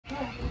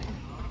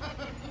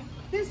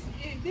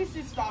This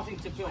is starting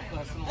to feel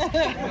personal.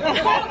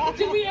 Well,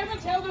 did we ever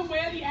tell them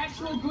where the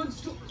actual good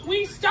store?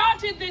 We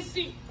started this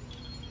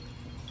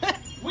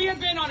We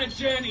have been on a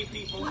journey,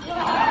 people.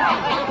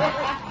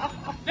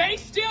 They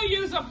still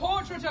use a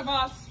portrait of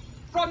us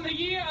from the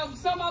year of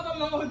some other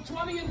Lord,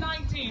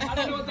 2019. I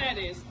don't know what that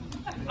is.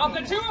 Of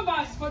the two of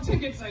us for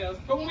ticket sales.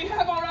 But when we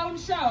have our own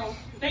show,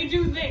 they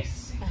do this.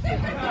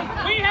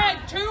 We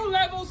had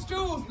 2-level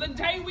stools the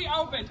day we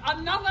opened.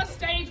 Another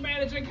stage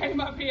manager came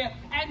up here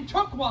and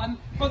took one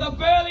for the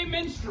burly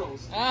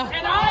minstrels.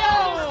 And I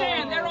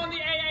understand they're on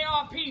the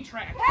AARP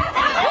track.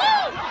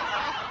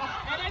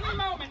 At any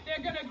moment,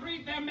 they're going to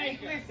greet their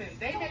maker. Listen,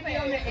 they may be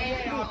on the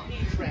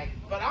AARP track,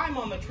 but I'm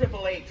on the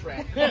AAA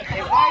track. If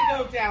I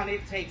go down,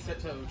 it takes a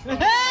tow truck.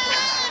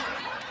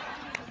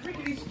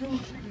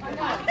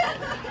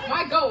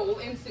 My goal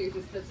in suit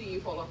is to see you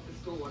fall off the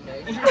stool one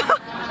day.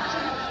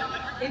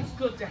 It's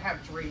good to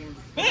have dreams.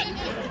 I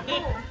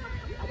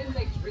didn't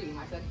say dream,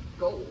 I said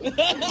goal.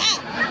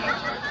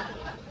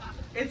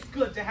 It's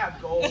good to have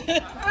goals.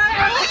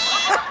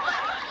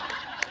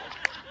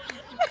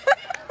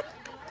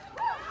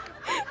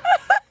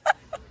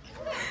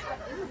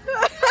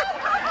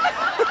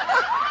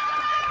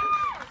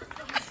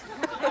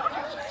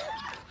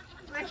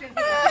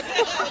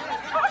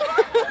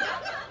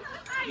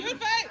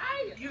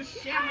 You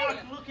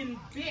shamrock-looking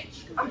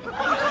bitch.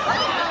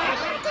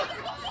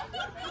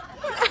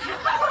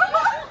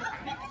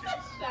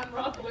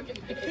 Shamrock-looking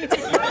bitch.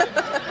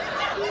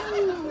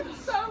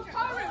 So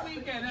current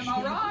weekend, am I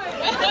right?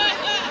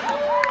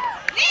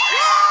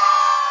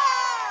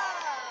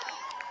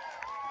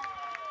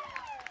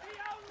 The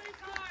only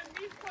time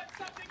he's put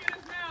something in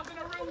his mouth in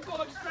a room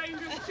full of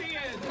strangers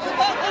cheered.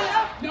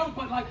 No,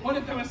 but like, what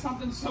if there was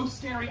something so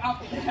scary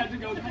up they had to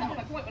go down?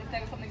 Like, what if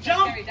there was something so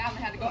Jump. scary down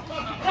they had to go?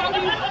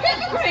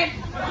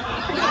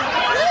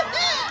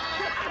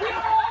 We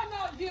are all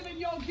not given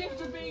your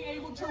gift of being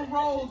able to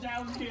roll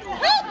downhill.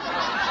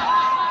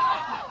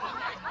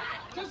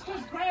 Just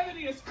because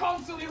gravity is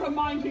constantly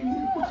reminding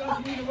you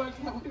doesn't mean it works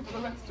that way for the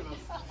rest of us.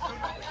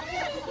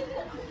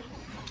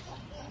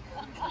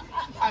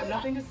 I have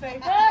nothing to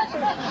say.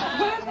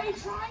 Were they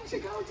trying to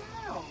go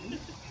down?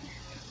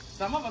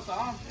 Some of us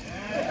are.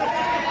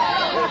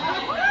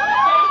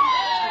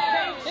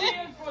 They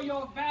cheered for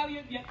your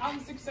valiant yet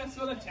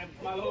unsuccessful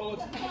attempt, my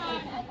lord.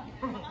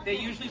 They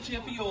usually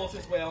cheer for yours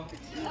as well.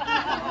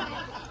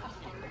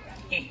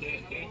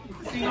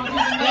 See, not even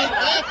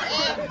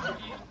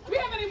do we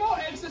have any more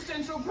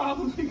existential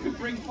problems we could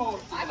bring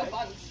forth? I have a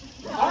bunch.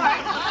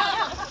 Alright.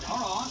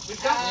 Alright.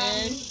 We've got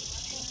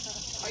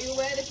Are you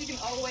aware that you can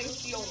always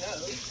see your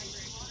nose?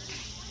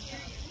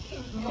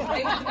 Your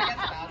famous forgets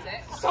about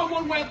it.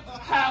 Someone went,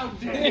 how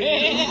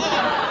dare you?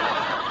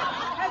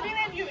 Have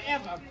any of you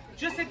ever,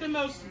 just at the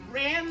most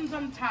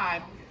random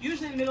time,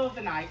 usually in the middle of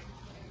the night,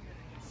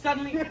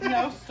 suddenly,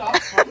 no, stop,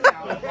 calm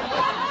down.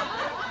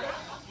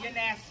 You're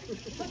nasty.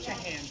 Put your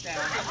hands down.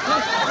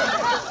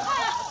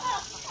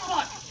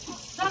 But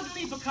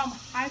suddenly become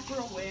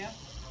hyper-aware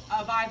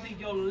of either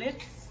your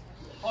lips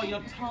or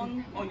your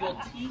tongue or your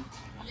teeth,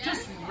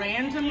 just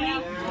randomly.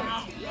 Shut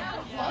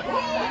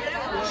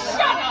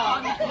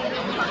up!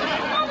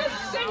 Not a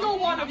single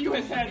one of you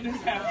has had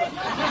this happen.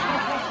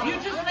 You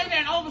just lay there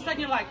and all of a sudden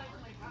you're like,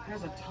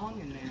 there's a tongue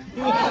in there.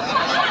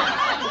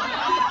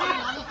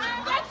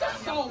 That's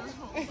assault.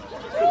 You've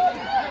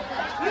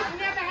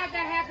never had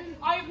that happen?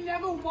 I've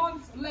never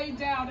once laid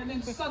down and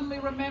then suddenly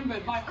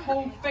remembered my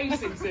whole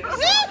face exists.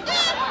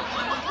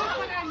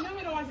 I knew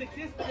it always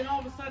exists, but then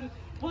all of a sudden,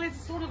 well,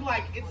 it's sort of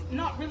like, it's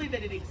not really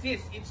that it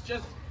exists, it's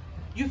just,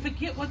 you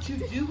forget what you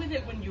do with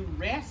it when you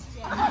rest.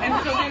 And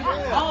so then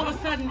all of a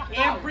sudden,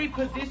 every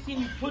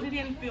position you put it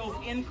in feels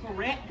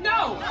incorrect.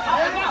 No!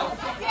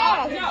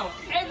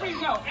 Every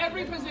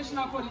position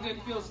I put it in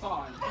feels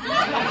fine.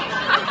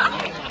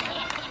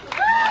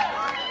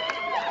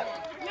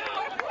 No!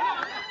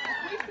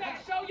 We said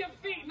show your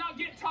feet, not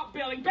get top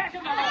billing. Back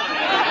in the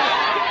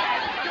hole.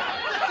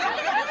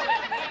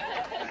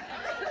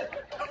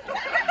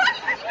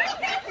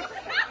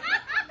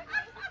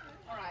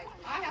 Alright,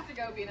 I have to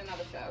go be in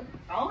another show.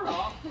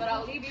 Alright. But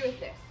I'll leave you with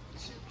this.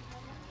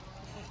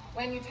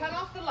 When you turn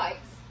off the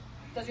lights,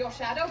 does your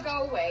shadow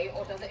go away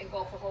or does it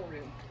engulf the whole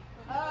room?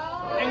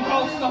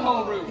 Engulfs the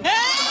whole room.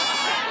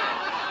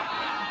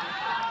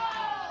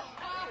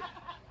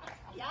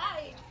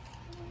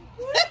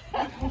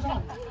 Hold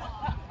on.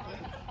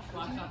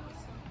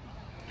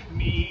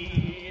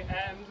 Me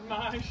and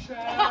my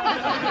shadow.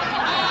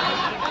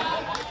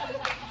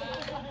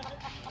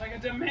 Like a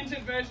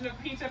demented version of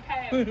Peter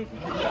Pan. Do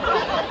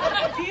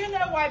you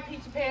know why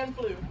Peter Pan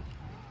flew?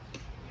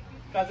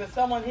 Because if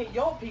someone hit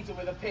your Peter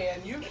with a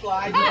pan, you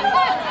fly. It's a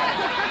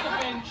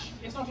bench.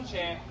 It's not a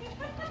chair.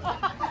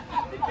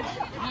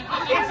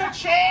 It's a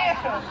chair!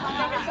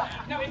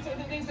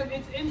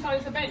 It's inside.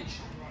 It's a bench.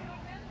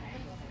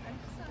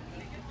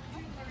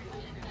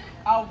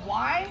 A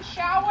wine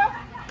shower?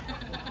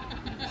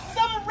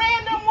 Some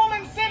random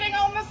woman sitting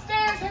on the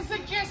stairs has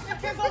suggested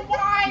there's a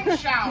wine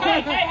shower.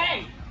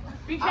 Hey!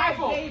 Be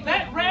careful.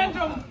 That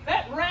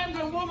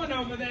random woman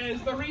over there is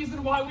is the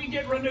reason why we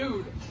get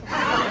renewed.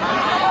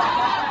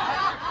 I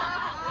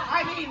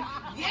mean,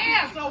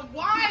 yes, a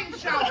wine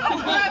shower.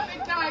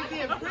 Perfect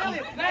idea.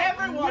 Brilliant. That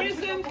Everyone.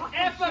 risen,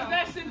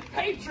 effervescent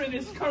patron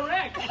is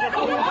correct.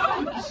 A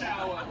wine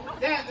shower.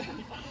 That,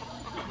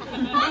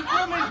 the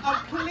women of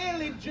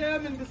clearly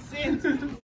German descent